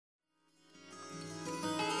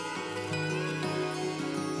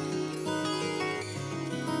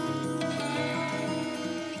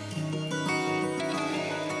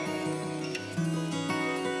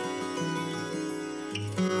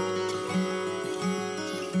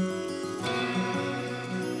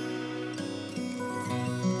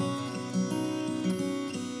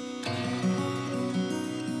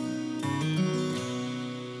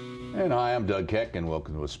And hi, I'm Doug Keck, and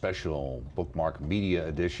welcome to a special Bookmark Media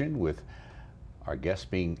Edition with our guests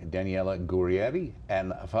being Daniela Gurrieri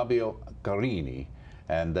and Fabio Carini.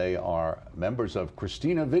 And they are members of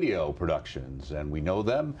Cristiana Video Productions, and we know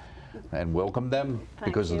them and welcome them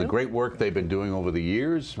because of the great work they've been doing over the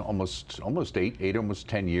years, almost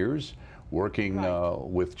 10 years,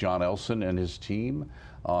 working with John Elson and his team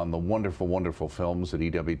on the wonderful films that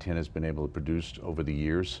EWTN has been able to produce over the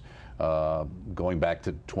years, going back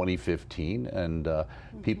to 2015, and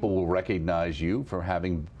people will recognize you for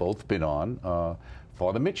having both been on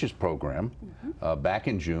Father Mitch's program back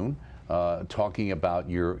in June, talking about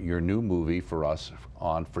your new movie for us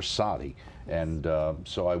on Frassati. And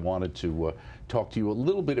so I wanted to talk to you a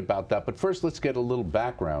little bit about that. But first, let's get a little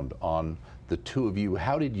background on the two of you.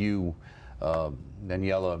 How did you,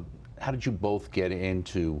 Daniela, how did you both get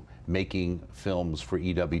into making films for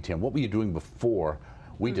EWTN? What were you doing before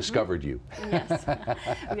we discovered you? Yes,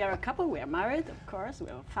 we are a couple. We are married, of course. We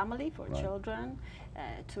have a family, 4 children,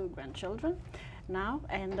 2 grandchildren now.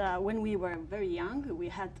 And when we were very young, we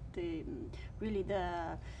had the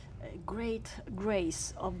great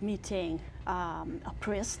grace of meeting a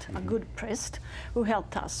priest, a good priest, who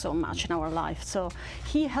helped us so much in our life. So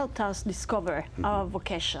he helped us discover our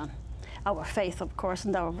vocation, our faith, of course,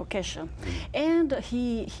 and our vocation. And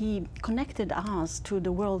he connected us to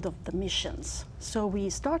the world of the missions. So we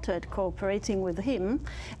started cooperating with him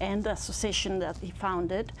and the association that he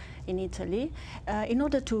founded in Italy in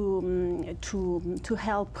order to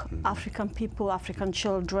help African people, African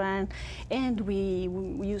children. And we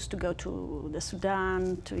used to go to the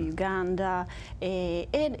Sudan, to Uganda.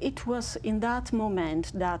 And it was in that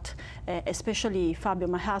moment that especially Fabio,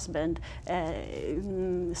 my husband,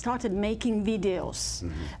 started making videos.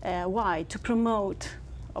 Why? To promote,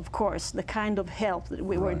 of course, the kind of help that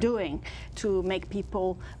we were doing to make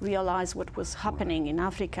people realize what was happening in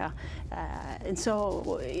Africa. And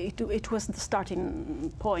so it was the starting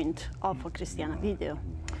point of a Cristiana video.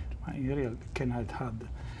 I really cannot add.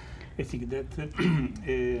 I think that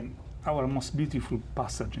our most beautiful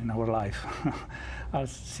passage in our life are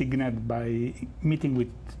signed by meeting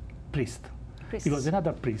with priests. Because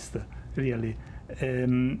another priest really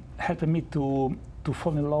helped me to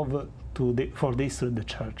fall in love for the history of the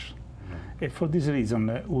church. For this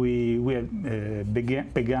reason, we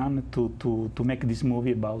began to make this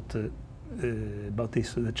movie about the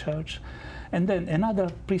history of the church. And then another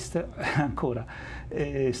priest, ancora,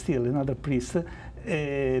 still another priest,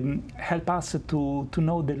 help us to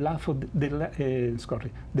know the life of the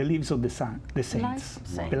lives of the saints,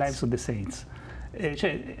 the lives of the saints.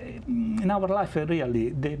 In our life, really,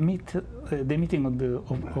 the meeting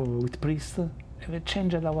with priests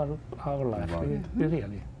changed our life,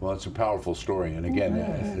 really. Well, it's a powerful story, and again,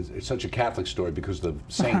 it's such a Catholic story because the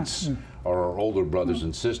saints are our older brothers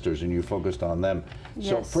and sisters, and you focused on them.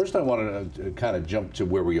 So first I wanted to kind of jump to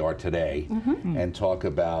where we are today and talk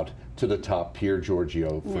about To the Top, Pier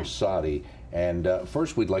Giorgio Frassati. And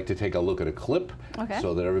first we'd like to take a look at a clip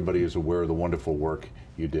so that everybody is aware of the wonderful work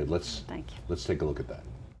you did. Let's take a look at that.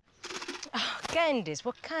 Oh, Candice,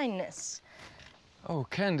 what kindness. Oh,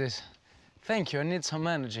 Candice. Thank you, I need some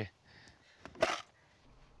energy.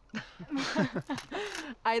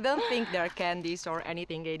 I don't think they're candies or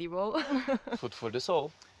anything edible. Food for the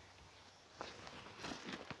soul.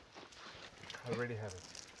 I already have it.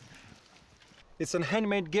 It's a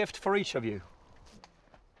handmade gift for each of you.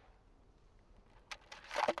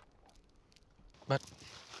 But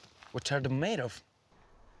what are they made of?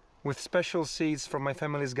 With special seeds from my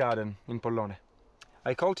family's garden in Pollone.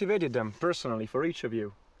 I cultivated them personally for each of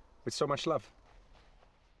you. With so much love.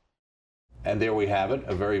 And there we have it,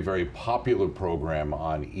 a very popular program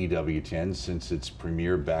on EWTN since its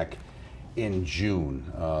premiere back in June.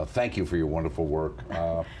 Thank you for your wonderful work.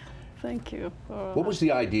 Thank you. What was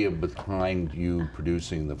the idea behind you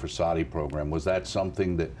producing the Frassati program? Was that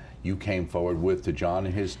something that you came forward with to John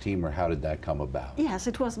and his team, or how did that come about? Yes,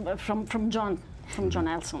 it was from John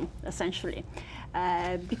Elson, essentially,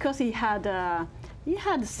 because he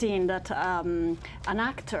had seen that an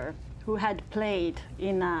actor who had played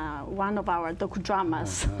in one of our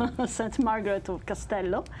docudramas, St. Margaret of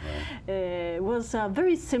Castello, was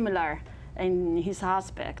very similar in his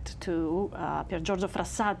aspect to Giorgio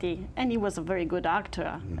Frassati, and he was a very good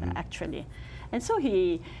actor, actually. And so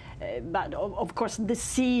he, but of course, the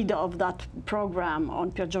seed of that program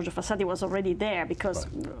on Giorgio Frassati was already there because,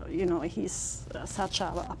 you know, he's such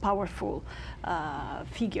a powerful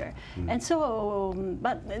figure. And so,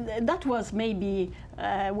 but that was maybe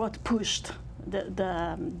what pushed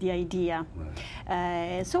the idea.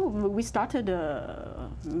 Right. So we started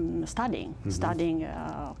studying,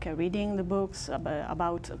 reading the books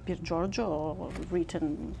about Pier Giorgio,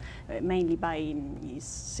 written mainly by his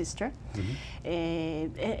sister,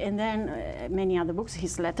 and then many other books,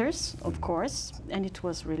 his letters, of course, and it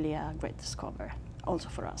was really a great discovery. Also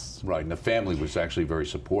for us. Right, and the family was actually very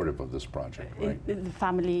supportive of this project, right? The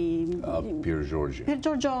family of Pier Giorgio. Pier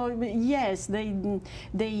Giorgio, yes,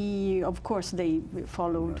 they of course they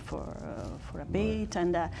followed for a bit,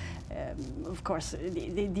 and of course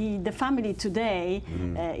the family today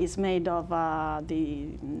is made of the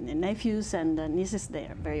nephews and nieces. They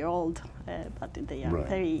are very old, but they are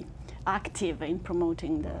very active in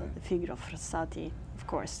promoting the figure of Frassati, of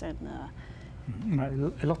course, and.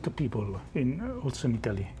 A lot of people, also in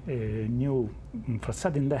Italy, knew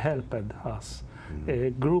Frassati, and they helped us.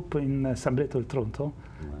 A group in San Breto del Tronto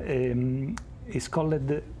is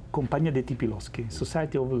called Compagnia dei Tipi Loschi,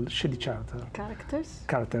 Society of Shady Characters.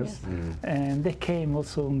 Yes. And they came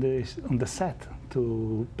also on the set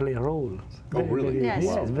to play a role. Oh, really? Yes,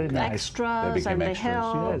 wow. Very nice. Extras, and they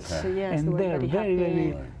helped. Yes. Yes, And they they're were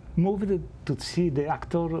very moved to see the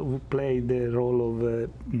actor who played the role of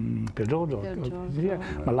Pier Giorgio,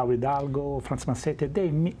 Malawi Hidalgo, Franz Massetti.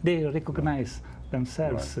 They recognize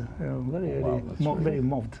themselves. Very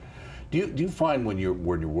moved. Do you find when you're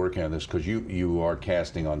working on this, because you are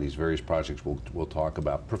casting on these various projects we'll talk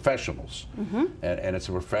about, professionals, and it's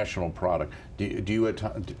a professional product.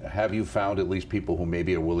 Have you found at least people who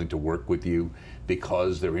maybe are willing to work with you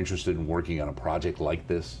because they're interested in working on a project like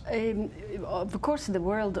this? Of course, the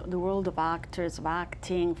world of actors, of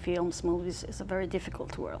acting, films, movies is a very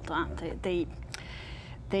difficult world.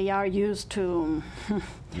 They are used to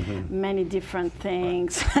many different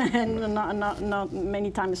things, and not many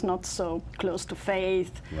times not so close to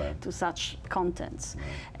faith, to such contents.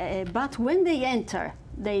 But when they enter,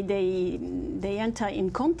 they enter in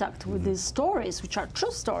contact with these stories, which are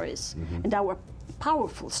true stories, and our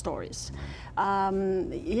powerful stories.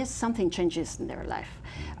 Yes, something changes in their life.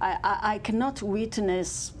 I cannot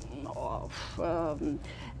witness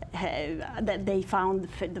that they found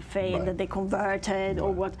the faith, that they converted,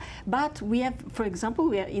 or what. But we have, for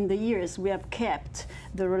example, in the years we have kept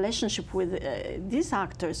the relationship with these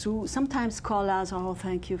actors who sometimes call us, oh,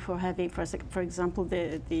 thank you for having, for example,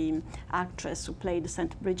 the actress who played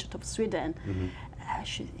St. Bridget of Sweden.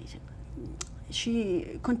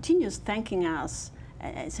 She continues thanking us,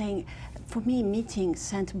 saying, for me, meeting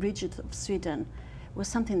St. Bridget of Sweden was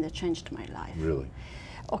something that changed my life. Really?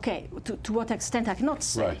 Okay, to what extent I cannot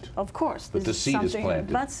say, of course. But the seed is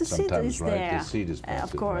planted. But the seed is there. The seed is planted,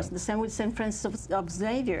 of course, the same with St. Francis of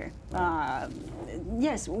Xavier.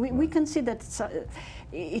 Yes, we can see that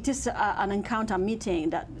it is an encounter meeting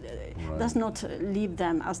that does not leave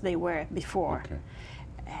them as they were before. Okay.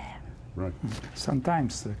 Right.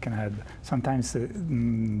 Sometimes the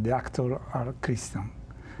actors are Christian.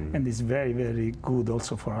 And it's very, very good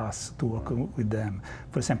also for us to work with them.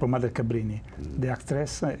 For example, Mother Cabrini, the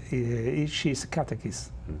actress, she's a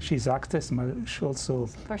catechist. She's an actress, but she also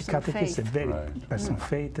a catechist, a very person of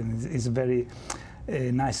faith, and it's very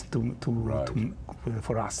nice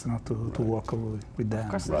for us to work with them.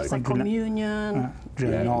 Of course, there's like communion. She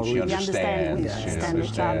understands. We understand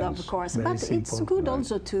each other, of course. Very but simple. it's good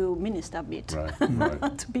also to minister a bit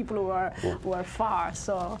to people who are far.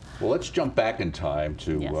 So. Well, let's jump back in time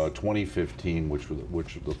to 2015, which was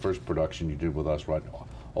the first production you did with us, right?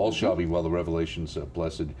 All Shall Be Well, the Revelations of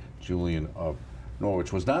Blessed Julian of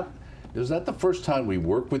Norwich. Was that the first time we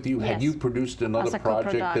worked with you? Yes. Had you produced another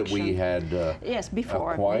project that we had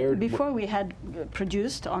acquired? Before we had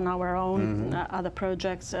produced on our own other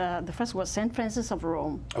projects. The first was St. Francis of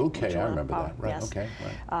Rome. Okay, I remember that. Right. Yes. Okay.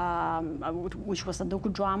 Which was a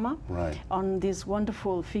docudrama on this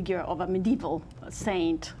wonderful figure of a medieval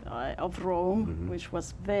saint of Rome, which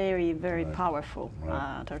was very, very powerful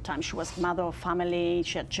at her time. She was mother of family.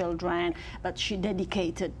 She had children, but she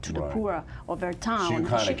dedicated to the poor of her town. So you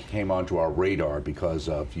kind of came onto our radar because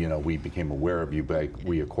of, we became aware of you, but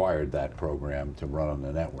we acquired that program to run on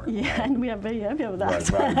the network. Yeah, and we are very happy of that.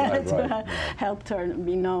 Right. Helped her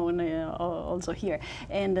be known also here.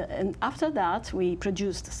 And after that, we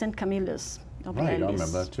produced St. Camillus of Right, Ellis. I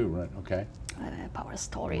remember that too, right, okay. Power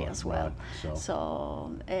story as well.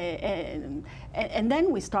 So and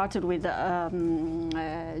then we started with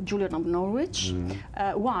Julian of Norwich.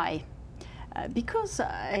 Why? Because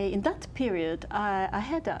in that period, I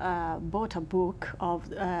had bought a book of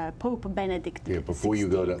Pope Benedict XVI. Yeah, before you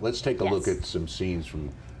go to, let's take a look at some scenes from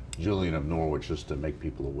Julian of Norwich just to make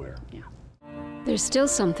people aware. Yeah. There's still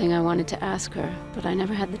something I wanted to ask her, but I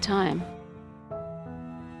never had the time.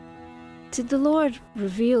 Did the Lord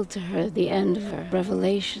reveal to her the end of her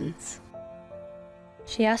revelations?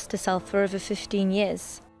 She asked herself for over 15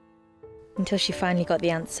 years, until she finally got the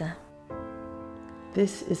answer.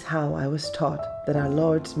 This is how I was taught that our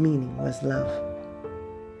Lord's meaning was love.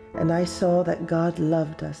 And I saw that God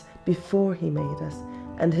loved us before he made us,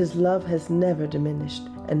 and his love has never diminished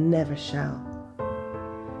and never shall.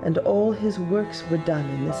 And all his works were done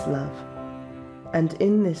in this love. And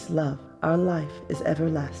in this love our life is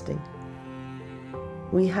everlasting.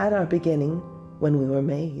 We had our beginning when we were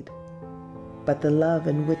made, but the love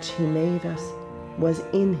in which he made us was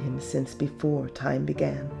in him since before time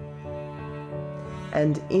began.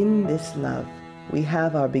 And in this love we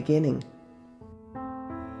have our beginning.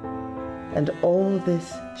 And all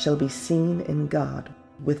this shall be seen in God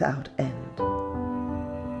without end.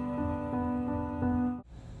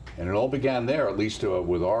 And it all began there, at least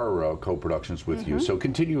with our co-productions with you. So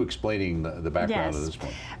continue explaining the background of this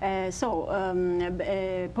one.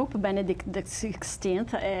 Pope Benedict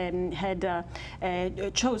XVI had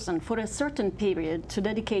chosen for a certain period to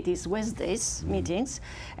dedicate his Wednesdays meetings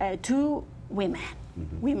to women.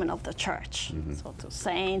 Women of the church, so to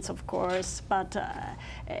saints, of course, but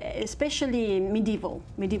especially medieval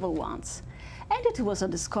ones. And it was a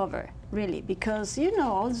discovery, really, because you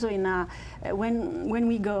know, also in when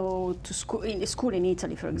we go to school in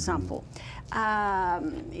Italy, for example,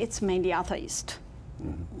 it's mainly atheist,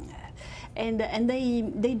 and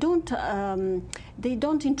they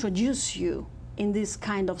don't introduce you in this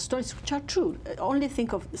kind of stories, which are true. Only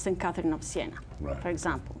think of St. Catherine of Siena, for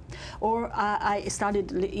example. Or I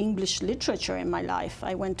studied English literature in my life.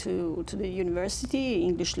 I went to the university,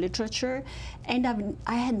 English literature, and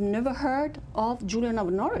I had never heard of Julian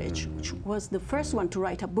of Norwich, which was the first one to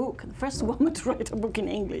write a book, the first woman to write a book in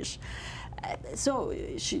English. So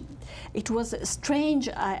it was strange.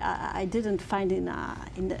 I didn't find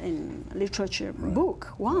in literature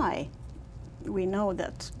book. Why? We know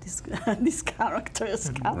that these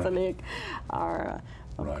characters, Catholic, are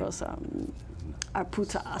of course are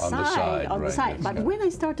put aside on the side. But when I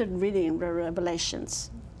started reading the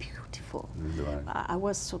Revelations, beautiful. I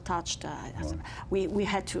was so touched. We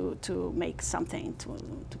had to make something,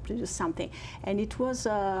 to produce something, and it was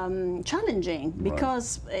challenging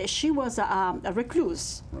because she was a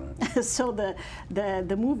recluse. So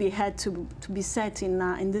the movie had to be set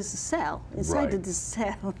in this cell, inside this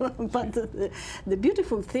cell. But the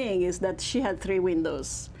beautiful thing is that she had 3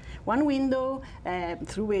 windows. One window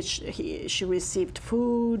through which she received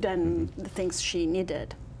food and the things she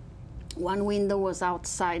needed. One window was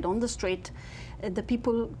outside on the street. The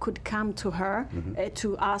people could come to her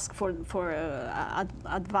to ask for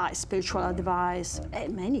advice, spiritual advice.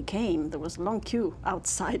 And many came. There was a long queue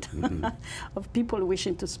outside of people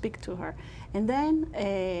wishing to speak to her. And then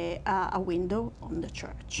a window on the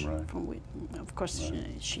church. From which, of course,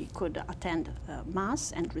 she could attend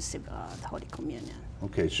Mass and receive the Holy Communion.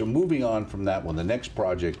 Okay, so moving on from that one, the next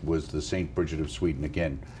project was the St. Bridget of Sweden.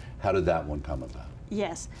 Again, how did that one come about?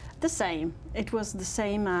 Yes, the same. It was the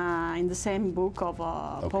same in the same book of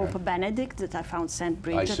Pope Benedict that I found St.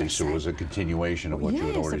 Bridget. I see. So it was a continuation of what you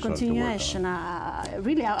had already started to work on. Yes, a continuation.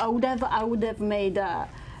 Really, I would have made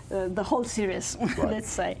the whole series, let's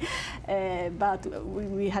say, but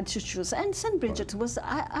we had to choose. And St. Bridget was.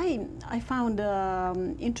 I found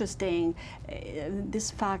interesting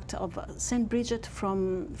this fact of St. Bridget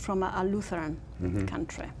from a Lutheran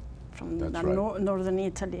country. From northern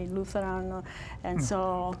Italy, Lutheran, and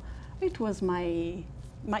so it was my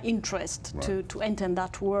interest to enter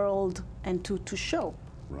that world and to show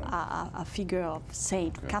a figure of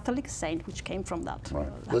saint, Catholic saint, which came from that.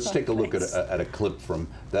 Let's take a look at a clip from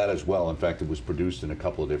that as well. In fact, it was produced in a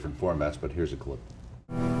couple of different formats, but here's a clip.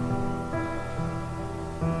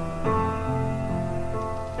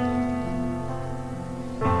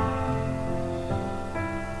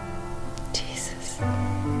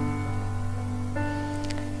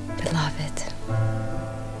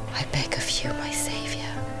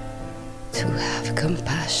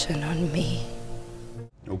 Compassion on me.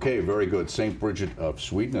 Okay, very good. St. Bridget of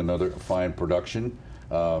Sweden, another fine production,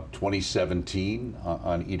 2017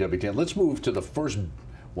 on EWTN. Let's move to the first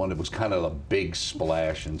one that was kind of a big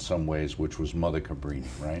splash in some ways, which was Mother Cabrini,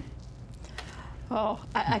 right? Oh,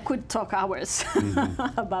 I could talk hours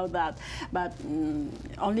about that, but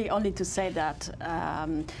only to say that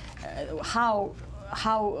how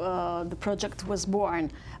the project was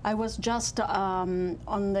born. I was just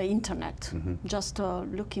on the internet, just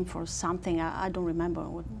looking for something. I don't remember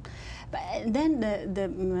what. But then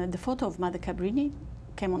the photo of Mother Cabrini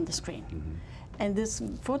came on the screen, And this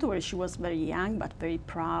photo where she was very young but very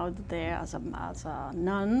proud there as a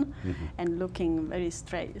nun, and looking very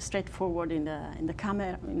straightforward in the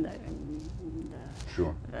camera,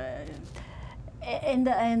 Sure. And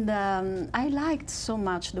I liked so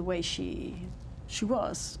much the way she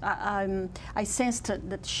was. I sensed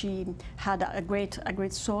that she had a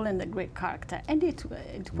great soul and a great character, and it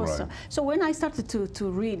was Right. so. When I started to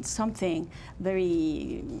read something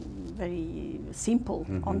very simple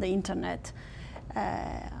on the internet,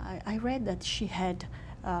 I read that she had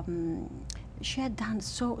done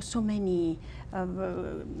so many.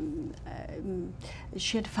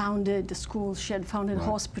 She had founded the schools, she had founded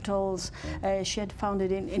hospitals, she had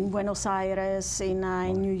founded in Buenos Aires, in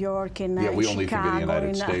New York, in Yeah, we in only think of the Chicago,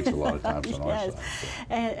 United States a lot of times on our yes. side.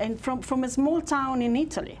 So. And from a small town in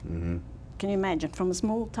Italy. Can you imagine? From a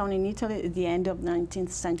small town in Italy at the end of the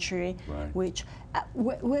 19th century, Right. which,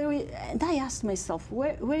 and I asked myself,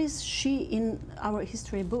 where is she in our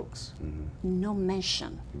history books? No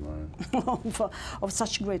mention Right. of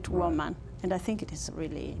such great woman, and I think it is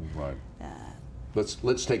really. Right.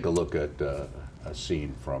 Let's take a look at a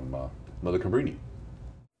scene from Mother Cabrini.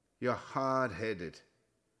 You're hard-headed.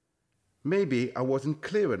 Maybe I wasn't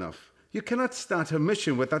clear enough. You cannot start a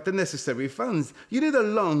mission without the necessary funds. You need a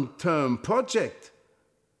long-term project.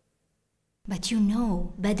 But you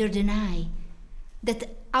know better than I that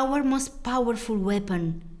our most powerful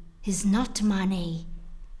weapon is not money,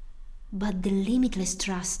 but the limitless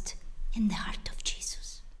trust in the heart of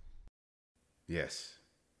Jesus. Yes,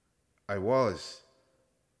 I was,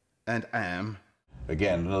 and am.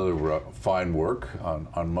 Again, another fine work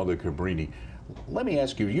on Mother Cabrini. Let me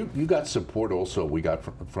ask you, you got support also, we got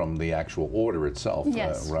from the actual order itself,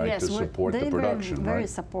 Yes, right? yes, To support the production, very right?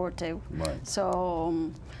 supportive. Right. So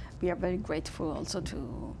we are very grateful also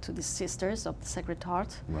to the sisters of the Sacred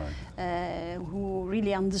Heart, Right. who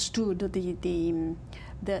really understood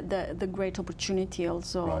the great opportunity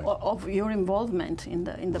also Right. of your involvement in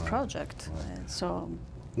the project. Right. So.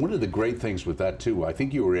 One of the great things with that too, I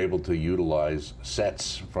think you were able to utilize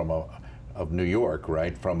sets of New York,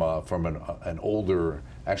 right? From an older,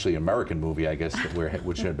 actually American movie, I guess,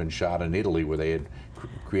 which had been shot in Italy, where they had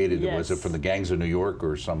created. Yes. Was it from the Gangs of New York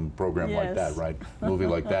or some program like that, Yes. right? Movie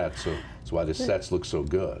like that. So that's why the sets look so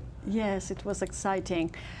good. Yes, it was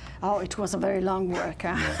exciting. Oh, it was a very long work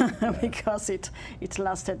because it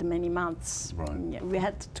lasted many months. Right. Yeah, we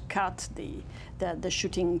had to cut the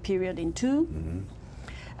shooting period in two.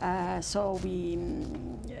 So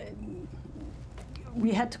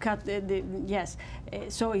we had to cut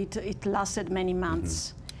so it lasted many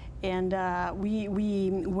months. And we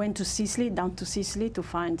went to Sicily, down to Sicily, to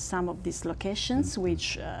find some of these locations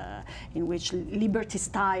in which Liberty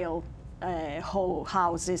style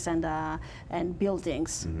houses and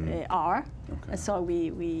buildings are. Okay. So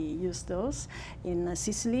we used those in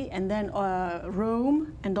Sicily, and then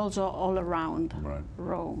Rome, and also all around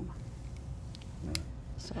Rome. Right.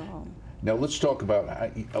 So. Now let's talk about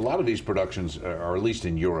a lot of these productions are at least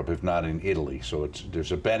in Europe, if not in Italy. So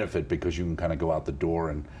there's a benefit because you can kind of go out the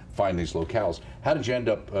door and find these locales. How did you end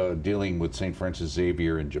up dealing with St. Francis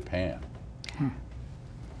Xavier in Japan?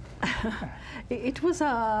 It was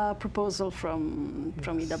a proposal from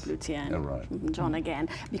EWTN, right. from John again,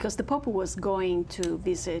 because the Pope was going to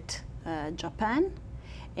visit Japan,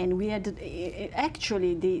 and we had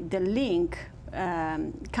actually the link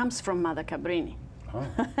comes from Mother Cabrini. Oh,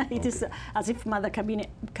 It is as if Mother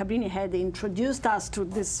Cabrini had introduced us to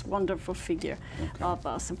this wonderful figure of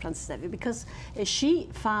St. Francis Xavier, because she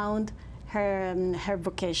found her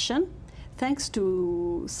vocation thanks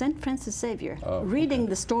to St. Francis Xavier, reading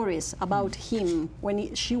the stories about him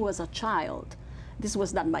when she was a child. This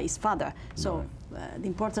was done by his father. So the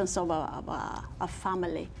importance of a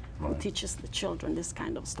family who teaches the children this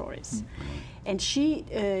kind of stories. And she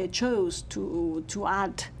chose to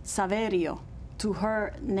add Saverio to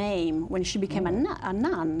her name when she became a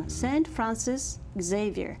nun, St. Francis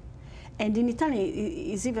Xavier. And in Italian,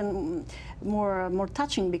 it's even more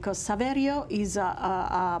touching because Saverio is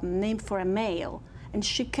a name for a male, and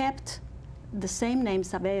she kept the same name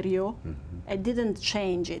Saverio and didn't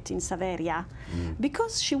change it in Saveria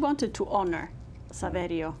because she wanted to honor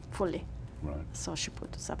Saverio fully. Right. So she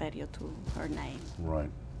put Saverio to her name. Right.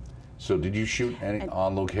 So did you shoot any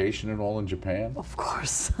on location at all in Japan? Of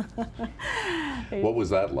course. What was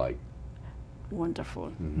that like?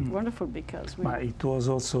 Wonderful. Wonderful because we... But it was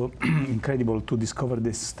also incredible to discover the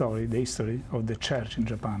history of the church in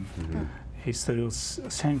Japan. History of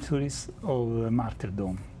centuries of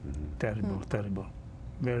martyrdom. Terrible, terrible.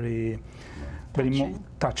 Very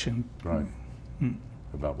touching. Right.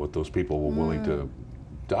 About what those people were willing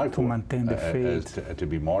die for, maintain the faith, to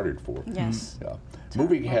be martyred for. Yes. Yeah.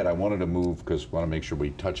 Moving ahead, I wanted to move because I want to make sure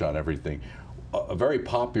we touch on everything. A very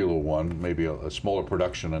popular one, maybe a smaller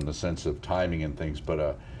production in the sense of timing and things,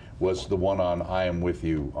 but was the one on I Am With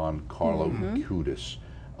You on Carlo Acutis.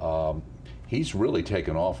 He's really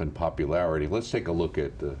taken off in popularity. Let's take a look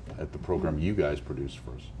at the program you guys produced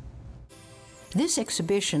first. This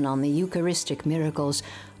exhibition on the Eucharistic miracles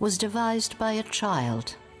was devised by a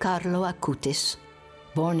child, Carlo Acutis,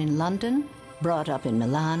 born in London, brought up in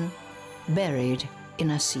Milan, buried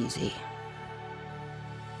in Assisi.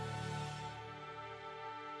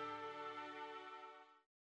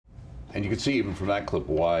 And you can see even from that clip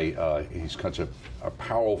why he's such a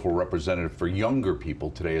powerful representative for younger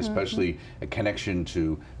people today, especially a connection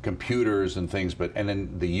to computers and things, and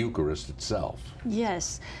then the Eucharist itself.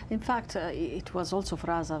 Yes, in fact, it was also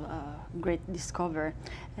for us a great discovery.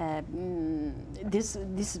 This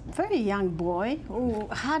very young boy who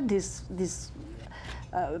had this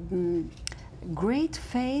great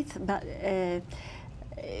faith, but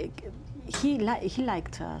he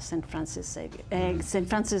liked Saint Francis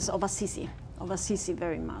of Assisi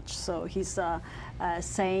very much. So his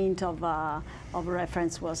saint of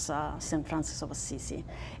reference was Saint Francis of Assisi,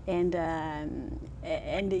 and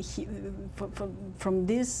he, from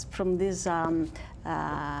this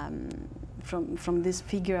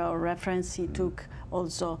figure of reference, he took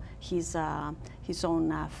also his own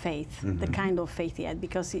faith, the kind of faith he had,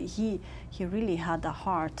 because he really had a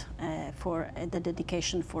heart for the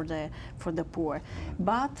dedication for the poor,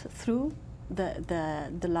 but through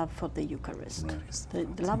the love for the Eucharist.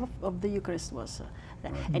 Right. The love of the Eucharist was,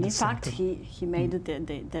 and in fact he made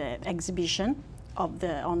the exhibition on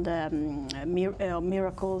the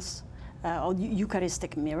miracles.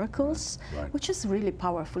 Eucharistic miracles, which is really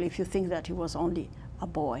powerful if you think that he was only a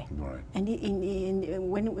boy. Right. And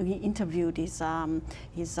when we interviewed his helper,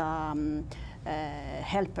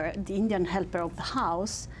 the Indian helper of the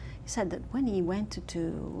house, he said that when he went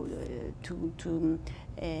to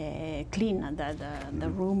clean the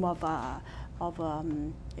room of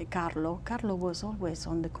Carlo was always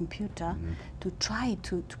on the computer to try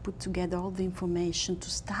to put together all the information,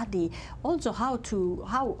 to study also how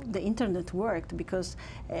the internet worked, because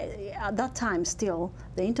at that time still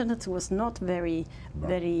the internet was not very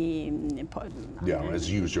as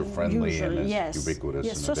user friendly and as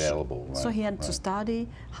ubiquitous and available. So he had to study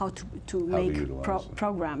how to make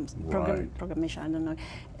programs, programmation, I don't know,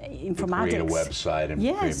 informatics. To create a website and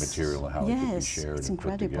create material and how it could be shared it's and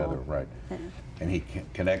incredible. Put together. Right. And he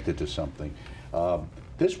connected to something.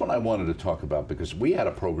 This one I wanted to talk about because we had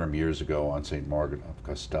a program years ago on St. Margaret of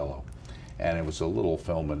Castello, and it was a little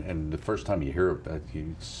film, and the first time you hear it,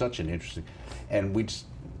 it's such an interesting, and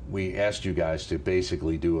we asked you guys to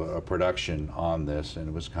basically do a production on this, and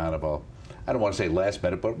it was kind of I don't want to say last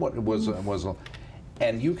minute, but what it was,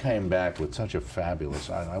 and you came back with such a fabulous,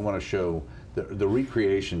 I want to show the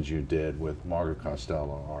recreations you did with Margaret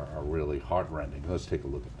Castello are really heartrending. Let's take a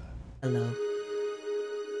look at that. Hello.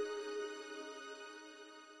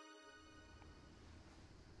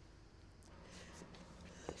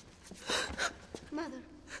 Mother.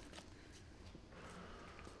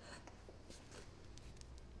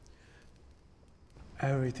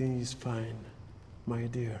 Everything is fine, my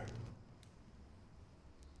dear.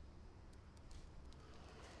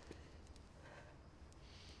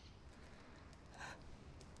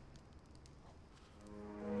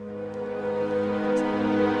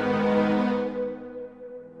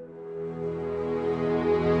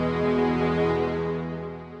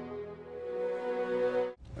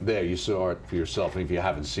 There, you saw it for yourself, and if you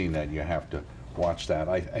haven't seen that, you have to watch that.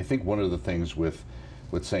 I think one of the things with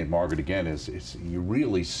St. Margaret, again, is you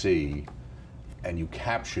really see, and you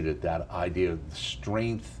captured it, that idea of the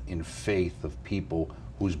strength in faith of people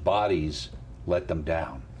whose bodies let them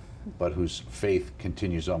down, but whose faith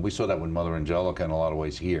continues on. We saw that with Mother Angelica in a lot of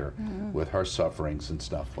ways here, with her sufferings and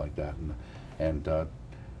stuff like that. And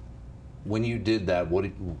when you did that,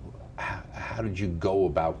 how did you go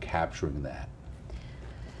about capturing that?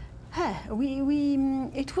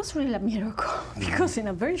 It was really a miracle because in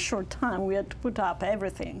a very short time we had to put up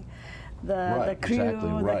everything, the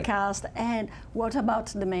crew, the cast, and what about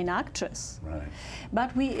the main actress? Right.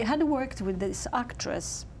 But we had worked with this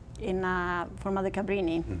actress for Mother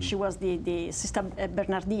Cabrini. She was the Sister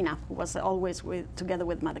Bernardina, who was always together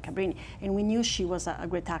with Mother Cabrini, and we knew she was a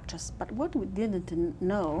great actress. But what we didn't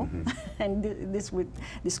know, and this we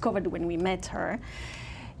discovered when we met her,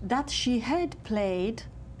 that she had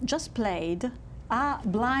just played a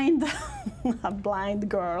blind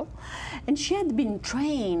girl, and she had been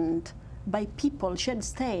trained by people. She had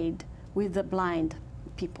stayed with the blind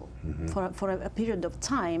people for a period of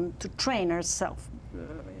time to train herself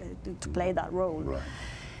to play that role. Right.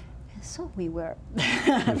 So we were,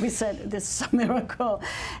 we said, this is a miracle.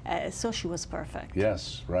 So she was perfect.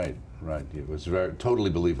 Yes, right. It was totally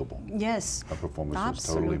believable. Yes. Her performance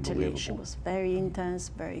absolutely. was totally believable. She was very intense,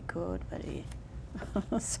 very good, very.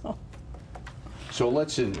 So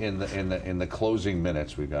let's in the closing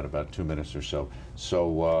minutes. We've got about 2 minutes or so.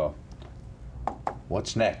 So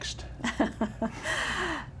what's next?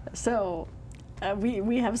 So.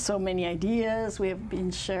 We have so many ideas. We have been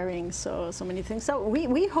sharing so many things. So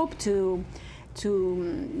we hope to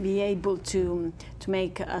be able to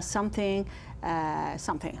make a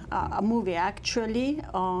movie actually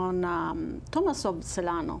on Thomas of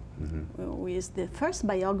Celano, who is the first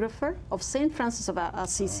biographer of Saint Francis of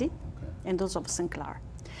Assisi and those of St. Clair.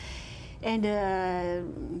 And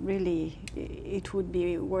really, it would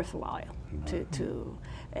be worthwhile to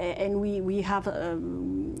and we have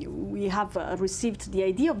received the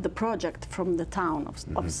idea of the project from the town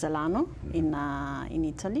of Celano in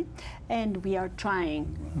Italy, and we are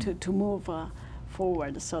trying to move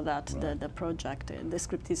forward so that the project, the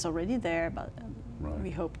script is already there, but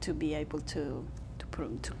we hope to be able to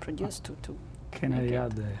produce to. Can I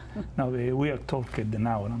add? Now we are talking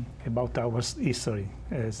now about our history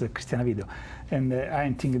as a Cristiana video, and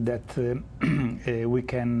I think that we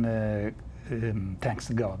can thanks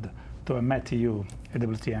God to have met you at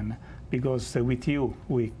EWTN, because with you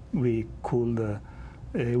we could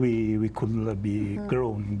be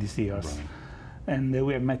grown in these years, and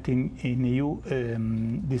we have met in you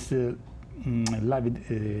this live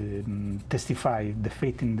testify the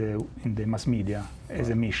faith in the mass media as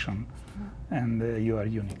a mission. And you are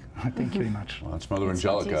unique. Thank you very much. Well, it's Mother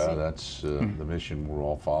Angelica. That's the mission we're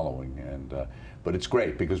all following. And but it's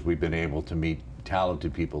great because we've been able to meet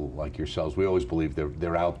talented people like yourselves. We always believe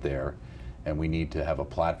they're out there, and we need to have a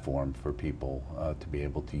platform for people to be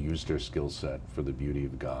able to use their skill set for the beauty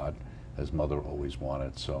of God, as Mother always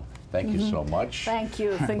wanted. So thank you so much. Thank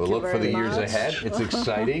you. Thank we'll you look very for the much. years ahead. It's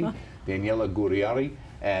exciting. Daniela Gurrieri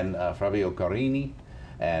and Fabio Carini,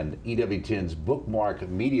 and EWTN's Bookmark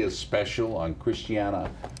Media Special on Cristiana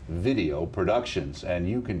Video Productions. And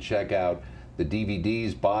you can check out the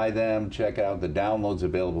DVDs, buy them, check out the downloads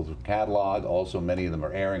available through catalog. Also, many of them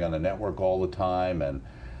are airing on the network all the time. And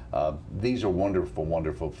these are wonderful,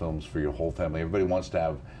 wonderful films for your whole family. Everybody wants to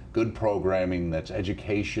have good programming that's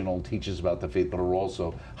educational, teaches about the faith, but are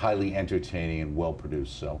also highly entertaining and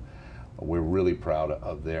well-produced. So we're really proud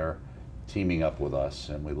of their teaming up with us,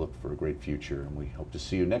 and we look for a great future, and we hope to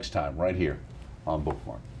see you next time right here on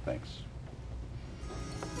Bookmark. Thanks.